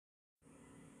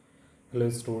Hello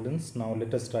students, now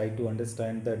let us try to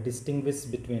understand the distinguish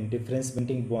between difference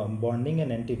between bonding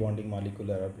and anti-bonding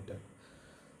molecular orbital.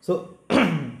 So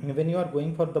when you are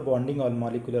going for the bonding or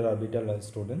molecular orbital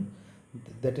student,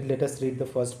 that is, let us read the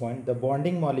first point. The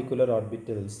bonding molecular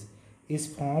orbitals is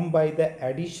formed by the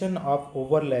addition of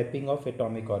overlapping of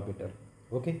atomic orbital.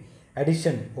 Okay,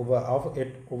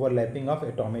 overlapping of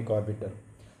atomic orbital.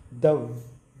 The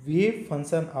wave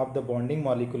function of the bonding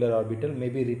molecular orbital may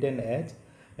be written as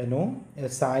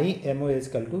psi mo is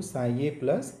equal to psi a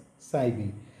plus psi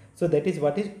b. So that is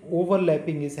what is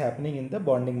overlapping is happening in the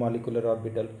bonding molecular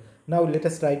orbital. Now let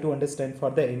us try to understand for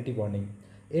the anti-bonding.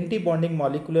 Anti-bonding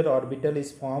molecular orbital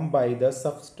is formed by the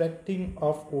subtracting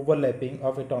of overlapping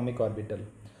of atomic orbital.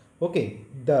 Okay,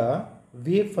 the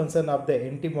wave function of the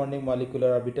anti-bonding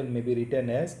molecular orbital may be written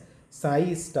as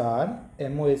psi star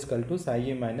mo is equal to psi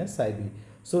a minus psi b.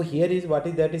 So here is what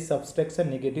is that is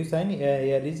subtraction negative sign,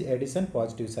 here is addition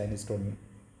positive sign is told me.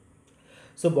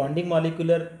 So bonding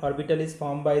molecular orbital is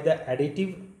formed by the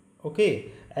additive,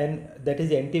 okay, and that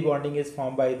is anti-bonding is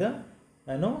formed by the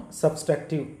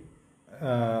subtractive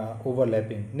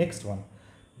overlapping. Next one,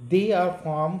 they are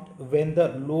formed when the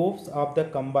lobes of the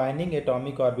combining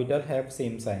atomic orbital have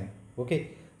same sign.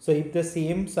 Okay, so if the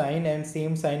same sign and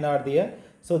same sign are there,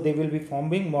 so they will be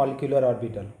forming molecular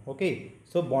orbital. Okay,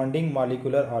 so bonding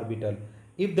molecular orbital.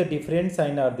 If the different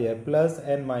sign are there, plus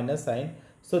and minus sign,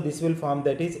 so this will form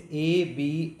that is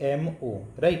ABMO,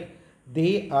 right?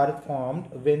 They are formed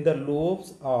when the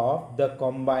lobes of the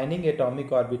combining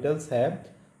atomic orbitals have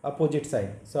opposite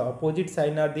sign. So opposite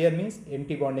sign are there means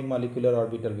anti-bonding molecular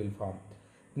orbital will form.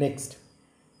 Next,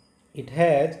 it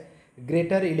has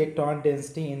greater electron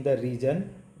density in the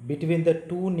region between the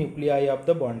two nuclei of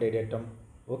the bonded atom.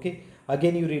 Okay,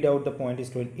 again you read out the point is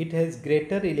told. It has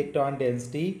greater electron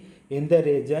density in the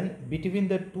region between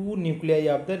the two nuclei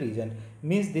of the region.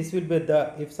 Means this will be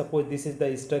the, if suppose this is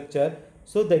the structure,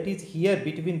 so that is here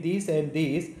between this and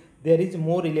this there is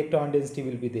more electron density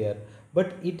will be there,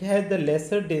 but it has the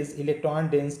lesser electron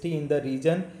density in the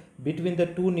region between the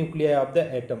two nuclei of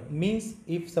the atom. Means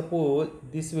if suppose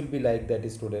this will be like that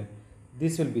student,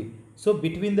 this will be, so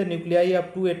between the nuclei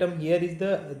of two atom here is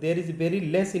there is very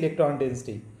less electron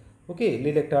density. Okay,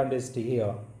 electron density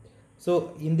here.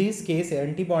 So in this case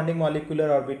anti-bonding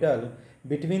molecular orbital,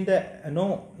 between the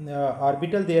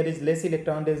orbital there is less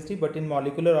electron density, but in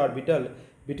molecular orbital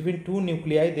between two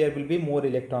nuclei there will be more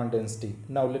electron density.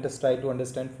 Now let us try to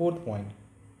understand fourth point.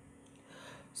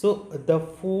 So the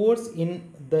force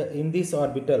in this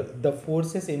orbital, the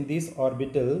forces in this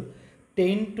orbital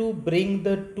tend to bring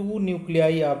the two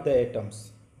nuclei of the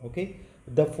atoms. Okay,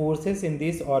 the forces in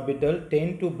this orbital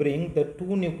tend to bring the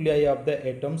two nuclei of the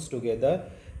atoms together.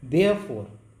 Therefore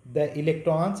the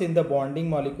electrons in the bonding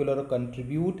molecular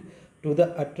contribute to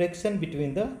the attraction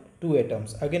between the two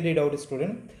atoms. Again read out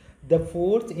student. The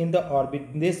force in the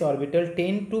this orbital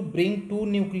tend to bring two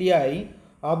nuclei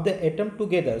of the atom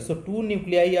together. So two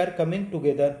nuclei are coming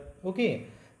together. Okay,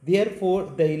 therefore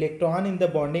the electron in the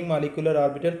bonding molecular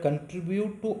orbital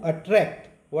contribute to attract.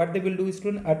 What they will do is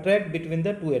to attract between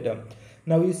the two atoms.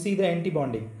 Now you see the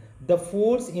anti-bonding. The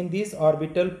force in this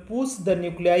orbital push the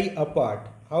nuclei apart.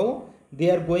 How? They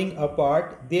are going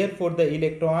apart. Therefore the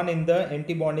electron in the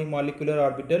anti-bonding molecular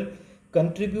orbital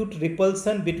contribute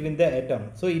repulsion between the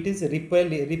atom. So it is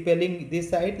repelling this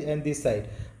side and this side,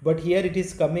 but here it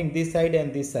is coming this side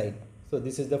and this side. So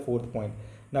this is the fourth point.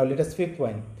 Now let us fifth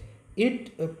point.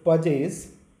 It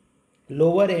possesses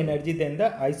lower energy than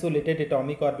the isolated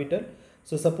atomic orbital.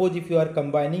 So suppose if you are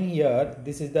combining here,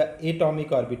 this is the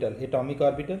atomic orbital,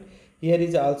 here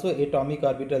is also atomic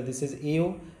orbital, this is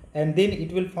AO, and then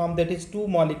it will form that is two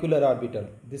molecular orbital,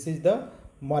 this is the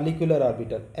molecular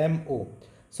orbital MO.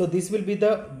 So this will be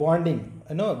the bonding,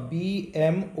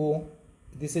 BMO,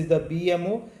 this is the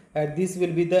BMO, and this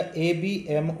will be the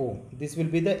ABMO, this will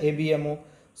be the ABMO.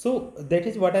 So that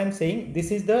is what I am saying, this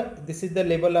is the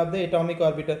level of the atomic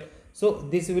orbital. So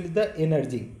this will be the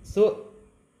energy. So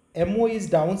MO is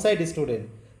downside student,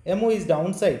 MO is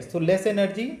downside, so less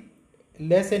energy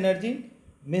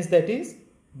means that is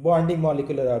bonding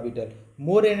molecular orbital.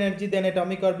 More energy than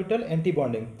atomic orbital,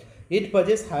 anti-bonding. It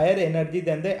possesses higher energy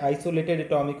than the isolated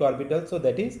atomic orbital, so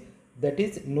that is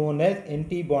known as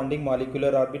anti-bonding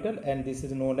molecular orbital, and this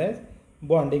is known as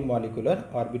bonding molecular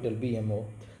orbital, BMO.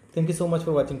 Thank you so much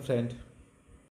for watching, friend.